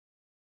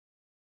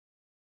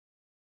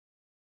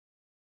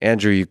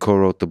Andrew, you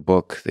co-wrote the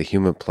book, The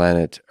Human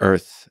Planet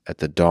Earth at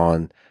the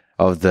Dawn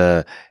of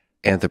the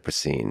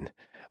Anthropocene,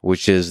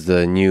 which is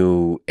the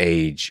new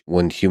age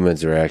when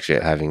humans are actually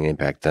having an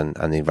impact on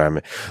the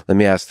environment. Let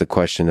me ask the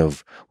question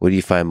of, what do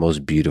you find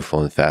most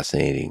beautiful and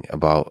fascinating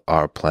about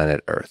our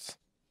planet Earth?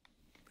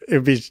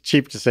 It'd be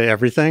cheap to say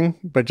everything,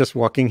 but just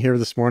walking here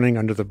this morning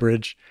under the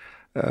bridge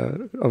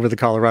over the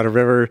Colorado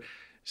River,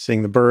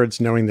 seeing the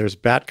birds, knowing there's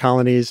bat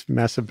colonies,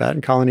 massive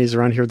bat colonies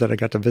around here that I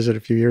got to visit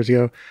a few years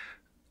ago.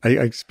 I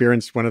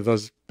experienced one of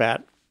those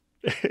bat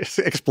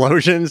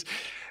explosions.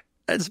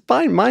 It's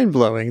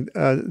mind-blowing.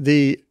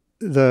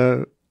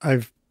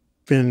 I've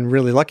been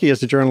really lucky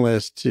as a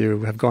journalist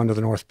to have gone to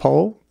the North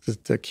Pole,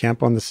 to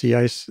camp on the sea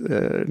ice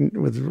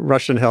with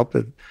Russian help.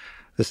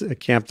 A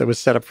camp that was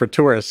set up for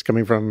tourists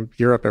coming from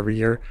Europe every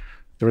year.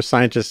 There were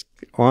scientists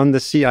on the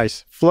sea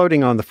ice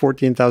floating on the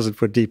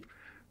 14,000-foot deep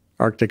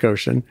Arctic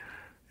Ocean.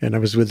 And I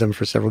was with them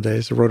for several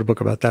days. I wrote a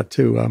book about that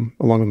too,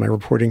 along with my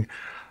reporting.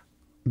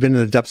 I've been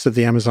in the depths of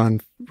the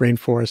Amazon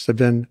rainforest. I've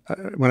been,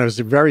 when I was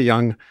very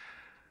young,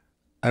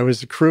 I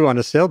was a crew on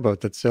a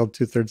sailboat that sailed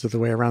 2/3 of the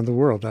way around the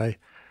world. I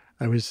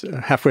was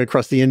halfway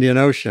across the Indian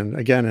Ocean,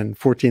 again, in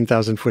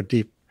 14,000-foot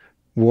deep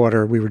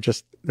water.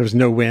 There was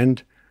no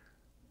wind.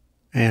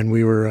 And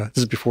we were,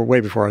 this is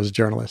way before I was a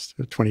journalist,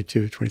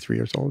 22, 23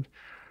 years old.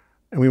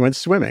 And we went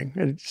swimming.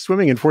 And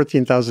swimming in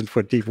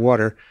 14,000-foot deep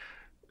water,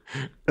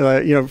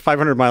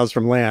 500 miles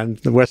from land,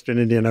 the Western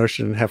Indian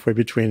Ocean, halfway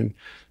between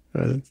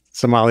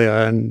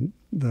Somalia and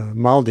the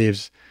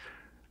Maldives,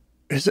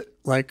 is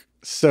like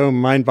so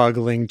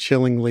mind-boggling,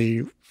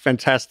 chillingly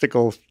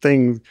fantastical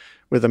thing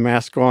with a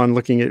mask on,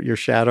 looking at your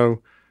shadow,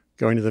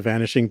 going to the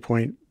vanishing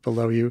point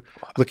below you,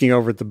 looking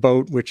over at the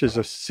boat, which is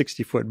a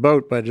 60-foot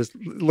boat, but it just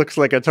looks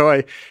like a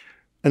toy,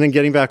 and then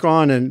getting back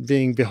on and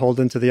being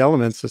beholden to the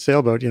elements, the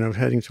sailboat,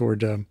 heading toward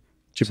Djibouti.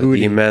 So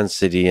the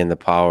immensity and the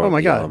power of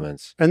the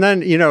elements. And then,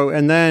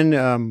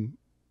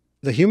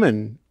 the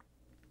human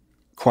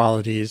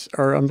qualities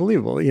are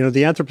unbelievable.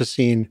 The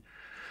Anthropocene,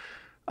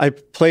 I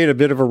played a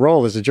bit of a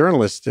role as a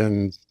journalist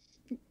in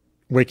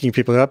waking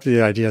people up to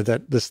the idea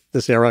that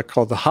this era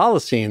called the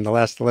Holocene, the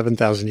last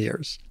 11,000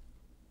 years,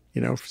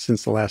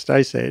 since the last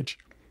ice age,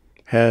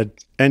 had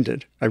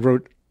ended. I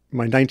wrote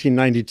my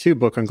 1992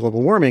 book on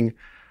global warming,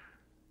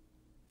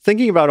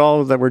 thinking about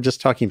all that we're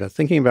just talking about,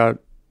 thinking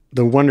about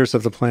the wonders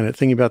of the planet,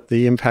 thinking about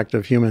the impact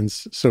of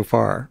humans so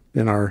far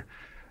in our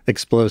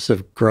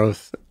explosive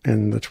growth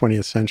in the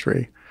 20th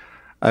century.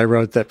 I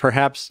wrote that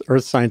perhaps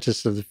Earth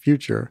scientists of the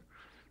future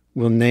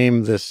will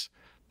name this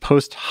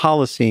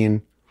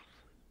post-Holocene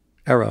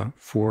era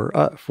for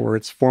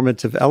its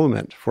formative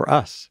element for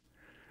us.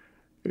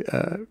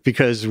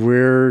 Because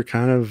we're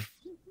kind of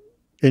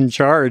in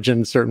charge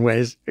in certain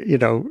ways,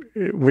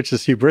 which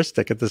is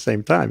hubristic at the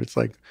same time. It's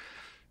like,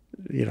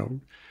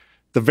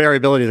 the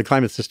variability of the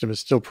climate system is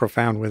still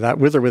profound with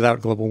or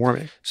without global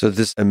warming. So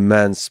this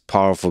immense,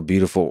 powerful,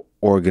 beautiful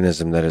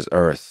organism that is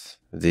Earth,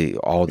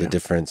 all the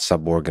different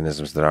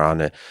sub-organisms that are on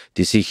it,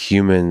 do you see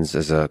humans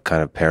as a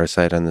kind of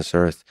parasite on this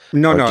Earth?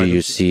 No. Do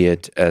you see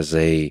it as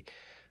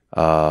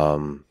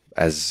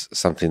as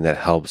something that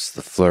helps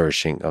the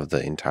flourishing of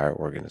the entire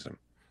organism?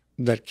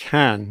 That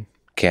can.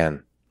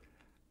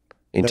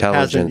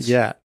 Intelligence.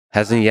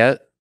 Hasn't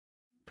yet?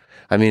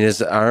 I mean,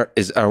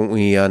 aren't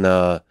we on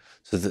a...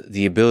 So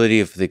the ability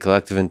of the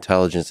collective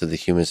intelligence of the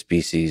human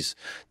species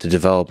to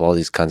develop all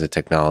these kinds of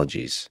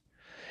technologies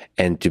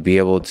and to be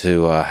able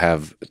to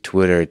have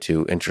Twitter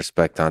to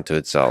introspect onto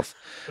itself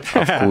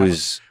of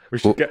who's...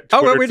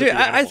 we're doing.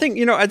 I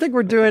think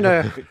we're doing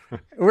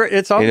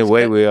it's always, in a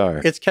way we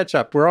are. It's catch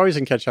up. We're always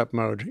in catch up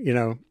mode.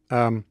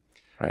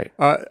 Right.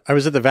 I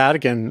was at the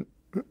Vatican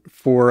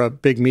for a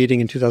big meeting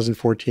in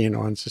 2014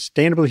 on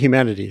sustainable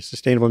humanity,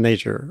 sustainable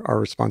nature, our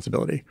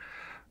responsibility,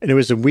 and it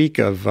was a week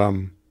of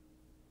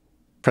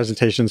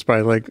presentations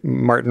by like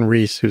Martin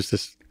Rees, who's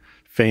this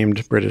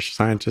famed British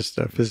scientist,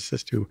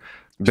 physicist who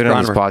been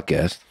on this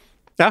podcast.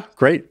 Yeah,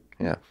 great.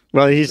 Yeah.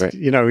 Well, he's great.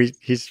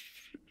 He's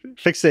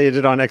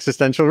fixated on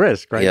existential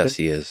risk, right? Yes,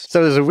 he is.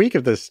 So there's a week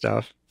of this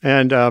stuff,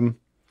 and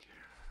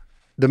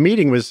the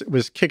meeting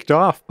was kicked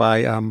off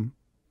by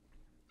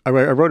I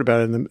wrote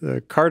about it in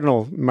the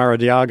Cardinal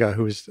Maradiaga,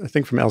 who is I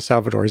think from El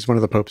Salvador. He's one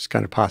of the Pope's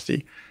kind of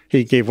posse.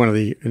 He gave one of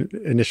the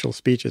initial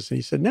speeches, and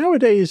he said,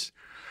 "Nowadays,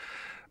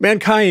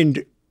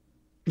 mankind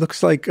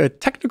looks like a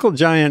technical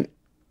giant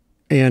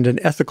and an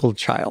ethical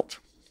child,"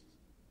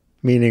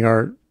 meaning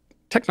our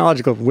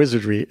technological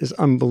wizardry is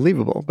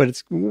unbelievable, but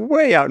it's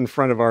way out in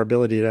front of our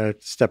ability to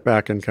step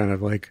back and kind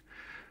of like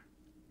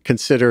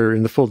consider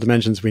in the full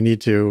dimensions we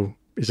need to.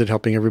 Is it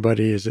helping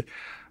everybody? Is it,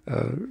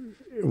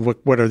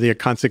 what are the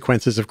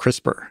consequences of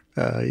CRISPR,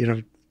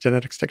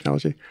 genetics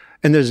technology?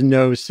 And there's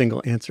no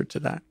single answer to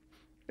that.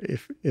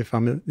 If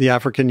I'm in the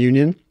African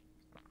Union,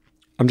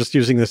 I'm just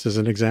using this as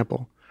an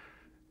example.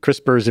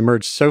 CRISPR has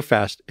emerged so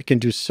fast, it can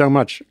do so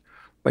much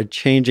by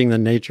changing the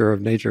nature of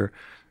nature.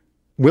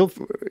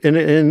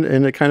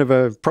 In a kind of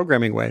a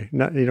programming way,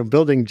 not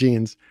building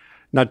genes,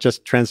 not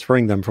just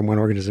transferring them from one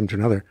organism to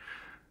another.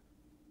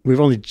 We've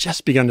only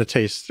just begun to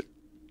taste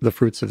the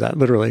fruits of that,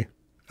 literally.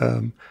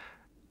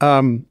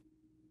 And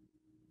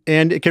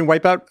it can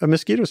wipe out a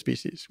mosquito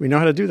species. We know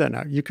how to do that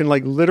now. You can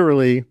like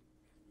literally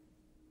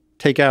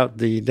take out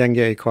the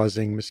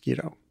dengue-causing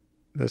mosquito.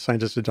 The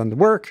scientists have done the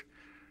work.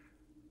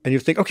 And you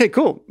think, okay,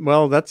 cool.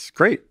 Well, that's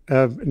great.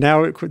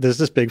 Now there's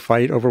this big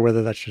fight over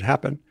whether that should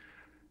happen.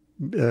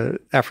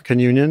 African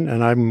Union,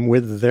 and I'm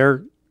with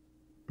their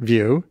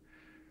view,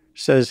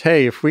 says,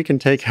 hey, if we can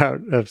take out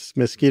a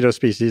mosquito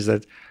species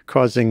that's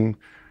causing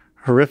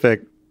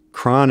horrific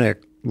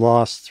chronic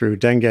loss through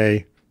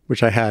dengue,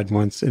 which I had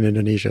once in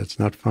Indonesia, it's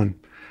not fun.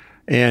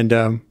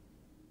 And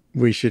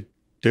we should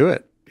do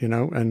it,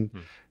 and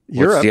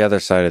Europe, what's the other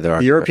side of the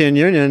argument? The European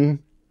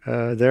Union,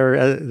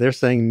 they're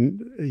saying,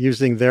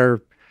 using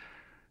their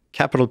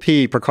capital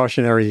P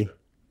precautionary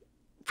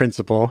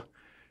principle,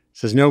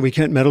 says, no, we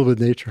can't meddle with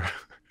nature.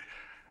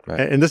 Right.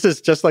 And this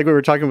is just like we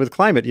were talking with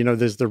climate.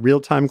 There's the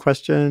real-time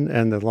question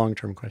and the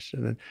long-term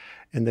question.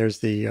 And there's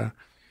the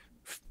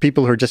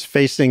people who are just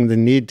facing the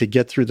need to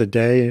get through the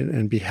day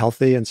and be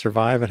healthy and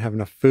survive and have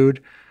enough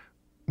food,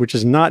 which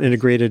is not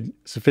integrated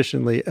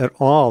sufficiently at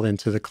all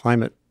into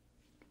the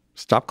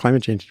stop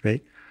climate change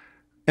debate.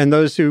 And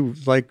those who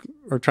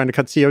are trying to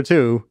cut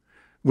CO2,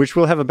 which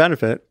will have a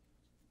benefit,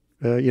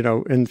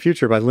 in the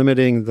future by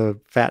limiting the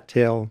fat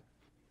tail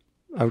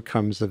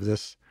outcomes of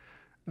this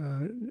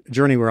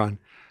journey we're on.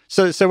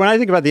 So when I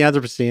think about the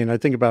Anthropocene, I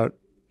think about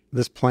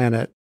this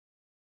planet.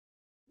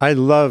 I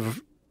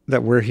love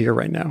that we're here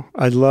right now.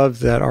 I love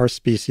that our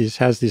species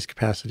has these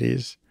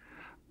capacities.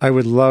 I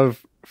would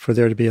love for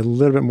there to be a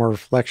little bit more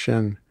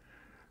reflection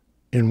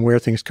in where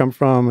things come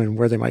from and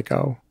where they might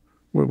go.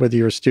 Whether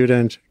you're a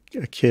student,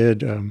 a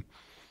kid,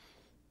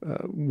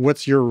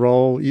 what's your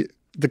role?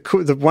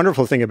 The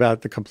wonderful thing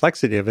about the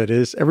complexity of it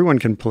is everyone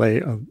can play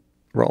a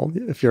role.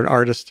 If you're an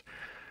artist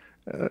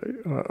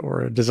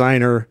or a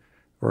designer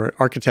or an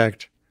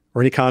architect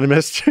or an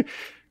economist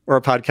or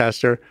a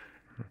podcaster,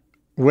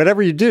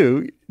 whatever you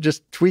do,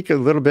 just tweak a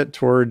little bit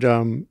toward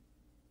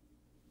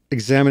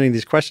examining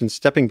these questions,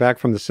 stepping back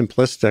from the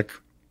simplistic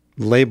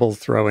label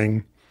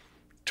throwing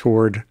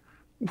toward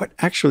what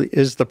actually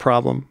is the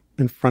problem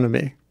in front of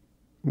me,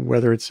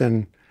 whether it's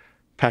in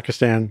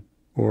Pakistan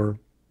or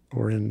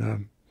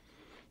in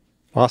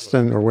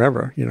Boston or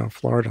wherever,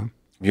 Florida.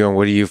 Bjørn,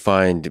 what do you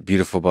find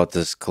beautiful about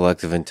this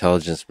collective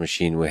intelligence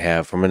machine we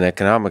have? From an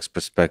economics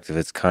perspective,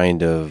 it's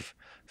kind of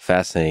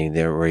fascinating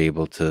that we're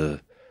able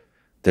to,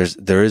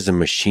 there is a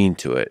machine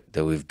to it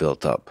that we've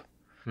built up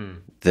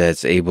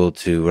that's able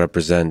to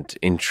represent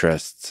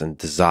interests and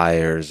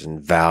desires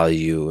and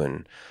value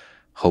and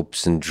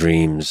hopes and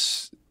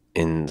dreams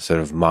in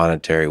sort of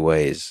monetary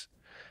ways,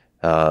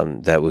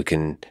 that we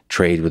can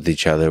trade with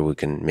each other, we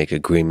can make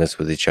agreements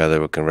with each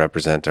other, we can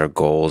represent our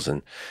goals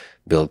and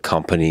build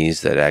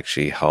companies that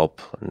actually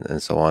help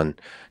and so on.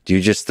 Do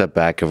you just step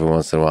back every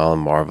once in a while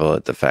and marvel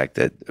at the fact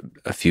that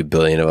a few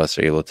billion of us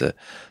are able to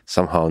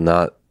somehow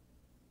not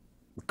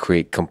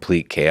create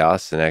complete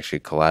chaos and actually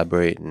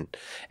collaborate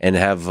and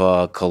have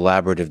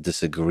collaborative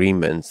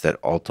disagreements that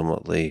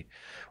ultimately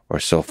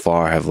or so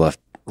far have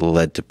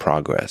led to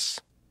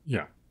progress?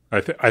 Yeah.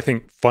 I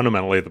think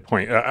fundamentally the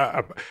point,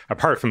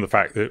 apart from the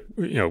fact that,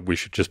 we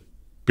should just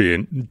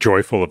be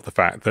joyful of the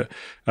fact that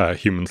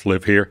humans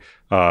live here,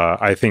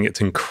 I think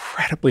it's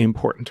incredibly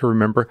important to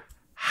remember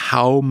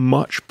how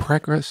much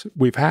progress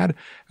we've had.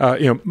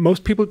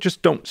 Most people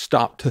just don't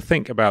stop to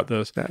think about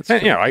this.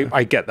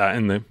 I get that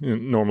in the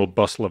normal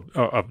bustle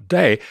of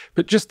day,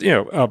 but just,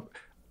 in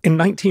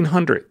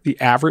 1900, the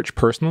average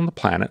person on the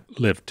planet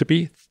lived to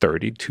be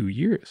 32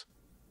 years.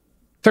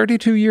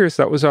 32 years,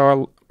 that was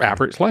our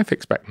average life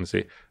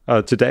expectancy.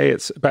 Today,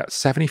 it's about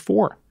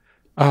 74.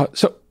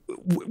 So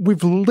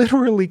we've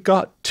literally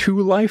got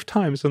 2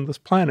 lifetimes on this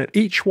planet,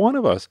 each one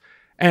of us.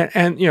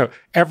 And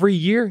every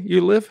year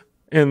you live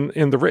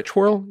in the rich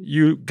world,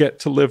 you get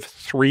to live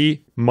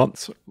 3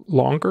 months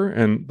longer,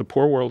 and the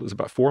poor world is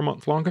about 4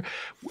 months longer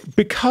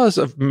because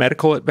of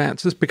medical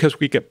advances, because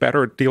we get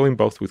better at dealing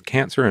both with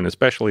cancer and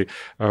especially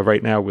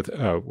right now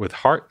with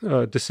heart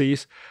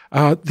disease.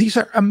 These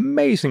are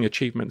amazing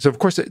achievements. Of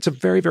course, it's a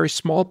very, very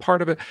small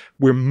part of it.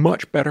 We're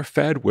much better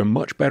fed. We're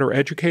much better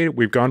educated.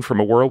 We've gone from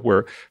a world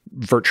where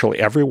virtually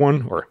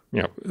everyone, or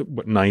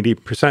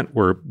 90%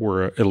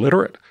 were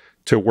illiterate,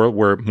 to a world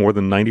where more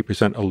than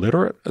 90%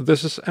 illiterate.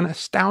 This is an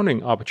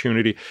astounding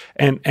opportunity.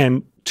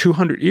 And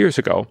 200 years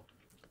ago,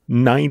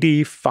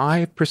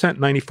 95%,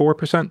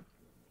 94%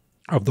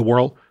 of the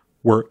world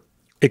were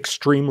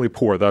extremely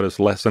poor. That is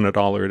less than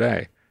 $1 a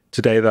day.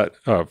 Today, that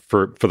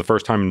for the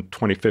first time in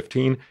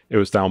 2015, it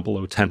was down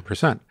below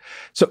 10%.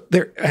 So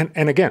there,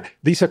 and again,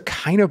 these are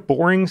kind of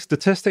boring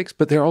statistics,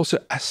 but they're also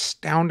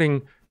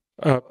astounding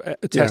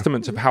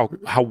testaments of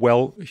how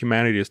well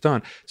humanity has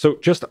done. So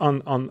just on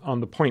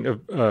the point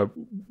of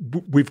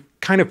we've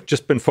kind of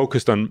just been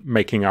focused on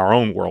making our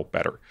own world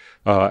better.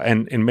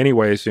 And in many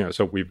ways,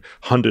 so we've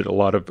hunted a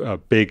lot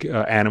of big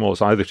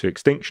animals either to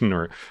extinction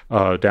or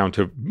down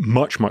to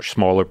much, much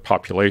smaller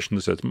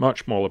populations. There's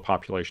much smaller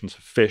populations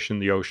of fish in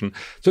the ocean.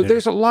 So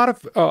there's a lot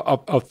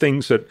of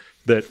things that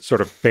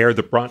sort of bear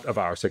the brunt of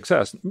our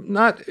success.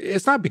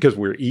 It's not because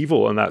we're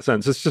evil in that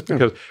sense. It's just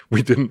because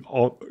we didn't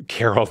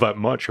care all that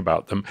much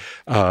about them.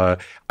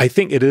 I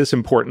think it is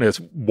important as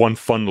one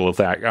fundamental of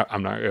that.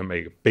 I'm not going to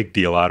make a big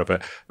deal out of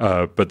it,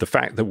 but the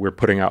fact that we're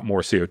putting out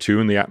more CO2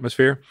 in the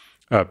atmosphere,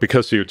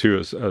 because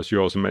CO2, as you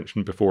also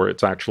mentioned before,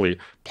 it's actually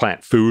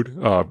plant food.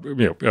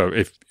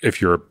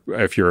 If you're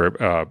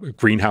a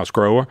greenhouse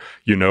grower,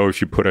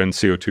 if you put in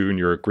CO2 in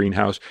your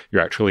greenhouse, you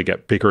actually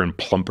get bigger and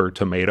plumper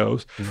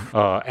tomatoes.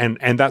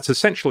 And that's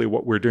essentially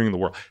what we're doing in the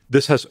world.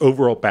 This has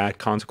overall bad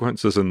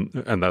consequences, and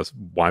that's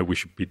why we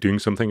should be doing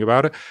something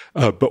about it.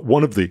 But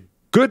one of the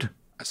good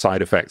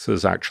side effects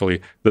is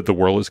actually that the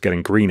world is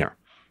getting greener.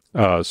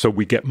 So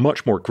we get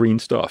much more green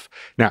stuff.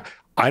 Now,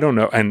 I don't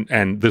know,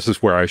 and this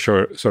is where I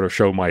sort of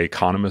show my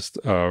economist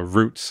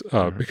roots,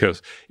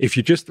 because if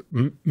you just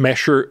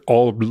measure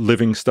all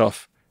living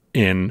stuff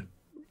in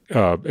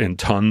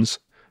tons,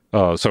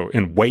 so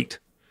in weight,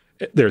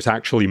 there's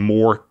actually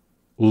more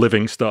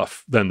living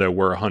stuff than there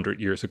were 100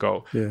 years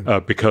ago,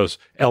 because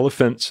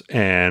elephants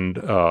and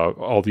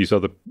all these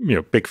other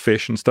big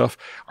fish and stuff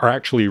are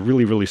actually a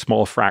really, really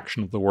small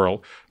fraction of the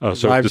world.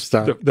 So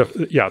livestock.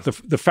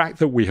 The fact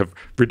that we have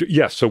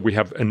so we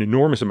have an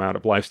enormous amount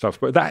of livestock,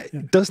 but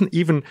that doesn't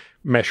even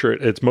measure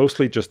it. It's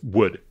mostly just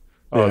wood.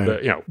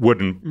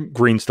 Wood and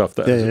green stuff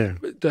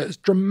that's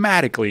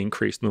dramatically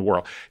increased in the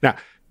world. Now,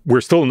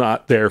 we're still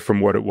not there from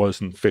what it was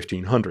in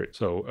 1500.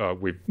 So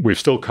we've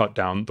still cut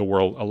down the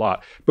world a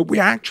lot. But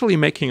we're actually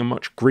making a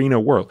much greener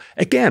world.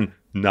 Again,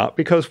 not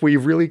because we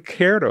really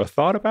cared or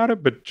thought about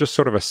it, but just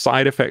sort of a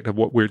side effect of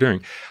what we're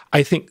doing.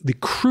 I think the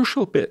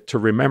crucial bit to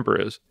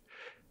remember is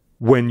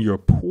when you're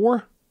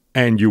poor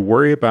and you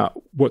worry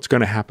about what's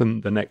going to happen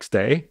the next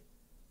day,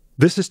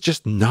 this is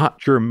just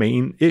not your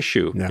main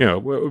issue.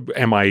 No.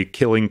 Am I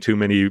killing too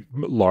many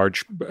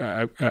large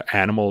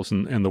animals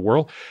in the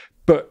world?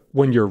 But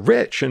when you're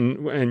rich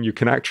and you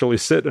can actually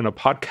sit in a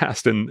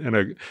podcast in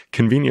a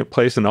convenient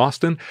place in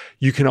Austin,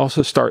 you can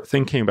also start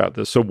thinking about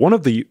this. So one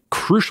of the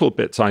crucial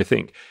bits, I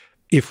think,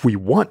 if we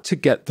want to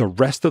get the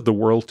rest of the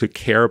world to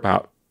care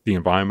about the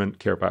environment,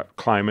 care about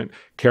climate,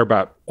 care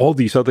about all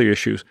these other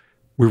issues,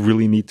 we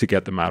really need to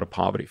get them out of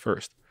poverty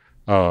first.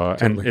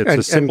 And it's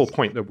a simple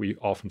point that we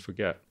often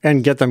forget.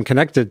 And get them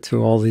connected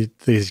to all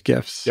these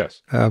gifts.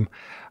 Yes.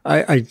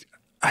 I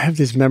have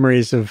these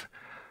memories of,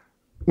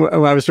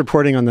 well, I was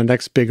reporting on the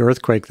next big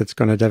earthquake that's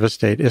going to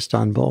devastate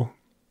Istanbul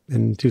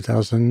in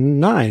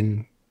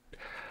 2009.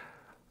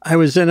 I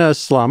was in a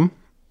slum,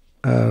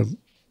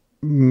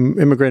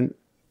 immigrant,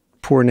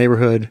 poor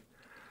neighborhood,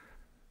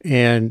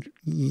 and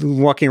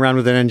walking around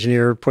with an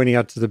engineer pointing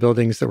out to the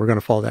buildings that were going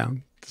to fall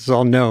down. This is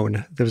all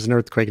known. There was an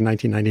earthquake in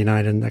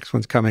 1999 and the next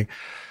one's coming.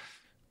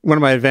 One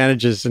of my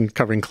advantages in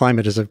covering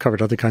climate is I've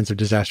covered other kinds of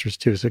disasters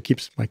too. So it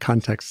keeps my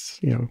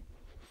contexts,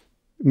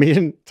 me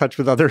in touch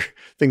with other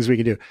things we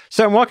can do.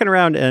 So I'm walking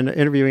around and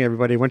interviewing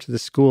everybody. Went to the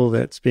school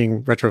that's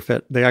being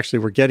retrofit. They actually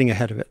were getting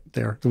ahead of it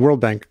there. The World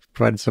Bank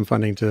provided some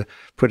funding to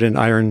put in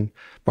iron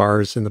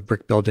bars in the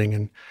brick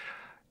building.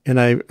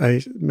 And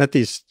I met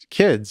these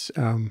kids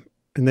and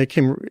they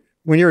came,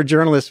 when you're a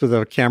journalist with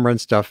a camera and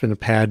stuff and a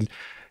pad,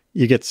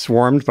 you get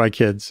swarmed by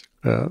kids,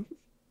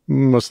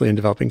 mostly in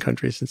developing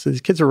countries. And so these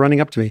kids were running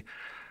up to me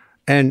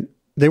and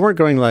they weren't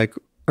going like,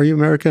 "Are you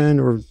American?"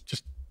 or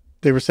just,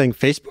 they were saying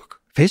Facebook.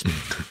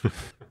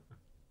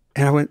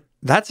 And I went,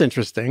 "That's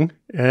interesting."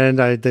 And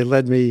they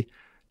led me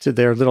to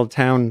their little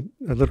town,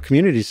 a little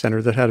community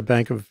center that had a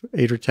bank of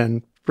 8 or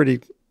 10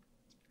 pretty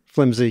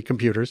flimsy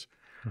computers.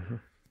 Mm-hmm.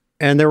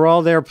 And they were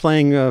all there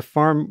playing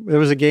farm. There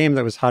was a game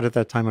that was hot at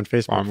that time on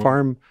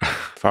Facebook.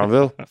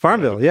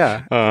 Farmville,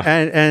 yeah.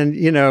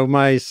 And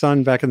my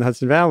son back in the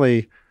Hudson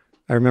Valley,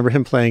 I remember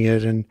him playing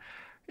it. And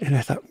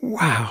I thought,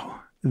 wow,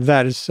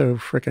 that is so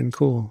freaking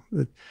cool.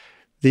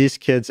 These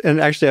kids,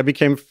 and actually I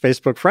became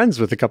Facebook friends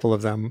with a couple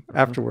of them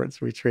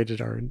afterwards. We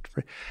traded and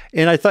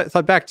I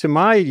thought back to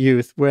my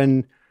youth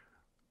when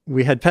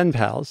we had pen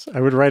pals. I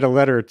would write a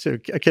letter to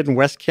a kid in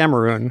West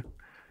Cameroon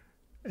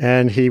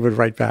and he would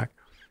write back.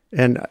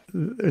 And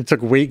it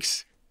took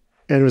weeks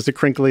and it was a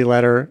crinkly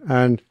letter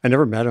and I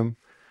never met him.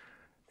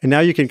 And now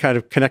you can kind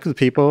of connect with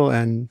people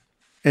and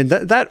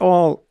that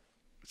all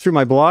through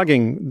my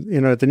blogging,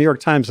 at the New York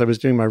Times, I was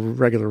doing my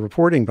regular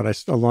reporting, but I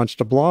launched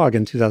a blog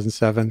in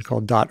 2007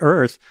 called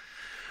 .Earth,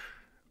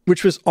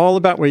 which was all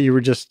about what you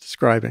were just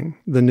describing,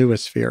 the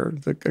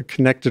noosphere, the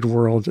connected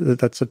world.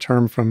 That's a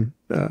term from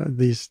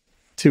these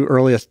two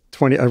earliest,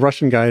 a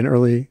Russian guy, an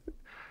early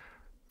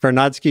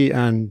Vernadsky,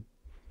 and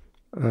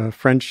a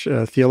French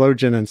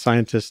theologian and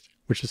scientist,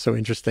 which is so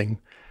interesting,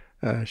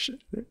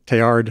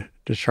 Teilhard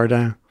de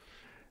Chardin.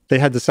 They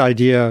had this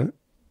idea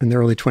in the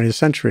early 20th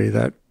century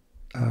that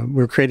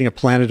we're creating a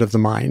planet of the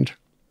mind,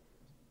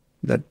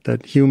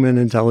 that human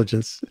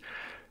intelligence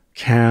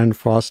can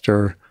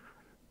foster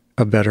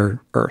a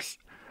better Earth.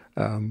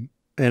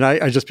 And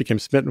I just became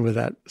smitten with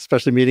that,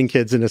 especially meeting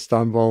kids in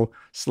Istanbul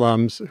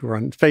slums who are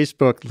on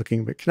Facebook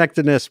looking at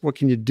connectedness. What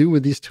can you do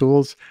with these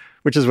tools?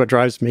 Which is what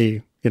drives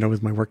me,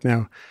 with my work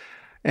now.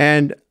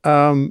 And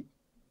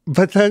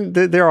but then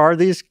there are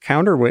these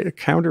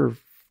counter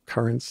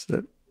currents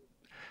that,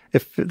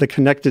 if the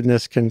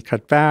connectedness can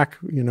cut back,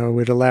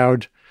 it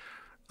allowed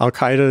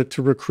Al-Qaeda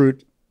to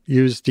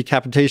use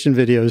decapitation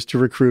videos to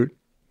recruit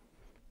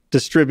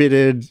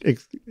distributed,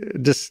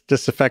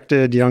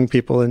 disaffected young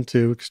people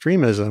into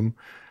extremism.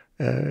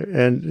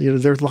 And,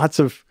 there's lots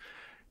of,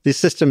 these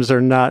systems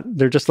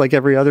they're just like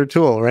every other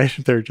tool, right?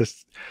 They're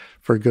just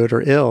for good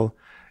or ill.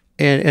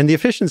 And the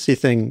efficiency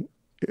thing,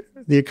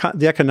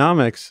 the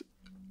economics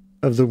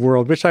of the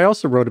world, which I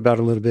also wrote about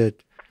a little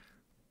bit,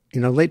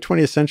 late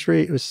 20th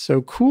century, it was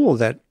so cool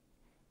that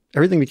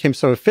everything became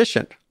so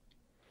efficient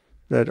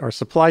that our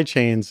supply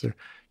chains are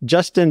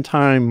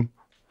just-in-time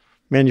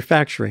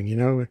manufacturing,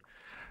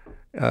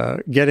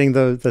 getting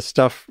the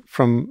stuff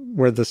from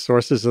where the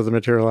sources of the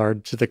material are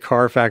to the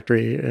car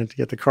factory and to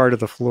get the car to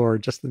the floor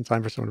just in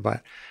time for someone to buy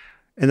it.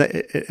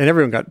 And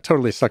everyone got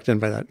totally sucked in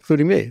by that,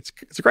 including me. It's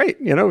great,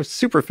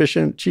 super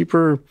efficient,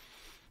 cheaper.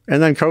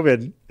 And then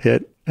COVID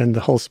hit and the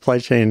whole supply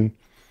chain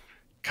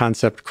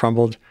concept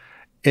crumbled.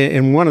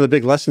 And one of the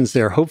big lessons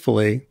there,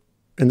 hopefully,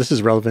 and this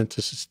is relevant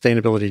to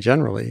sustainability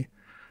generally,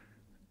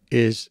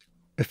 is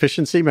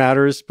efficiency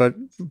matters, but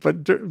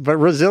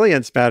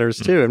resilience matters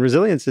too. And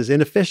resilience is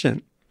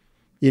inefficient.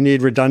 You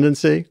need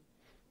redundancy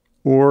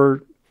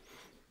or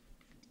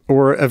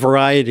a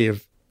variety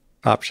of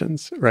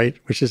options, right?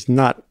 Which is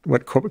not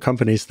what corporate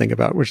companies think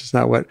about, which is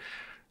not what,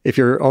 if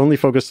you're only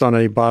focused on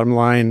a bottom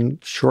line,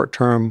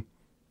 short-term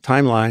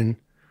timeline,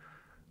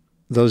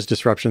 those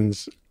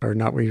disruptions are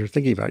not what you're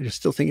thinking about. You're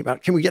still thinking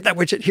about, can we get that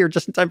widget here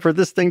just in time for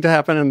this thing to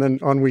happen? And then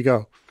on we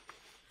go.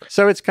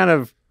 So it's kind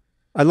of,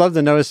 I love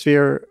the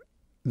noosphere,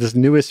 this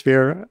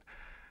newosphere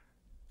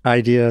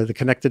idea. The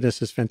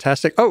connectedness is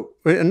fantastic. Oh,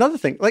 another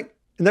thing, like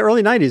in the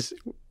early 90s,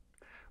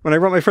 when I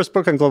wrote my first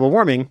book on global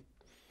warming,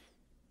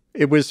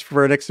 it was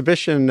for an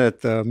exhibition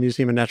at the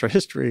Museum of Natural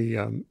History.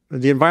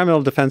 The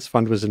Environmental Defense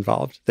Fund was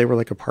involved. They were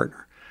like a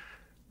partner,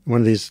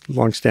 one of these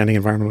longstanding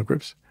environmental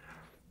groups.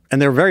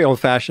 And they were very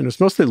old-fashioned. It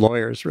was mostly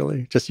lawyers,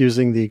 really, just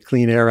using the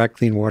Clean Air Act,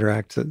 Clean Water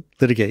Act to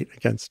litigate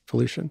against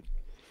pollution.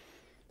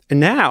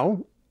 And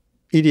now,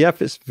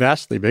 EDF is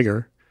vastly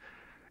bigger.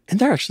 And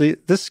they're actually,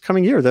 this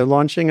coming year, they're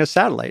launching a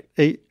satellite.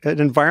 An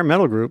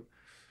environmental group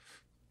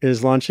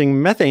is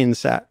launching methane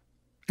sat.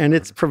 And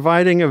it's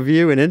providing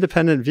an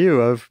independent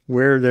view of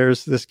where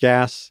there's this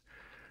gas.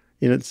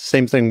 It's the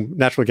same thing.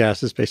 Natural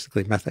gas is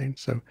basically methane.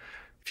 So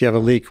if you have a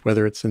leak,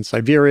 whether it's in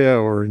Siberia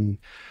or in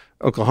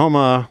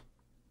Oklahoma,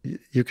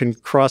 you can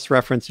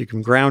cross-reference, you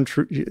can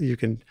you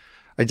can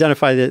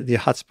identify the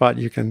hotspot,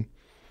 you can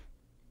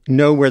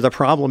know where the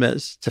problem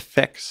is to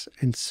fix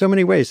in so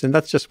many ways. And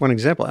that's just one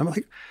example. I'm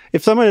like,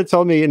 if someone had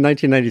told me in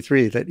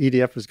 1993 that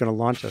EDF was going to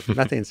launch a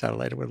methane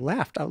satellite, I would have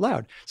laughed out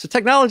loud. So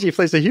technology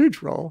plays a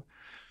huge role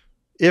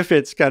if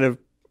it's kind of,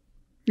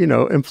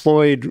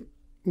 employed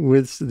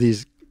with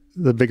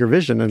the bigger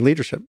vision and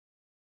leadership.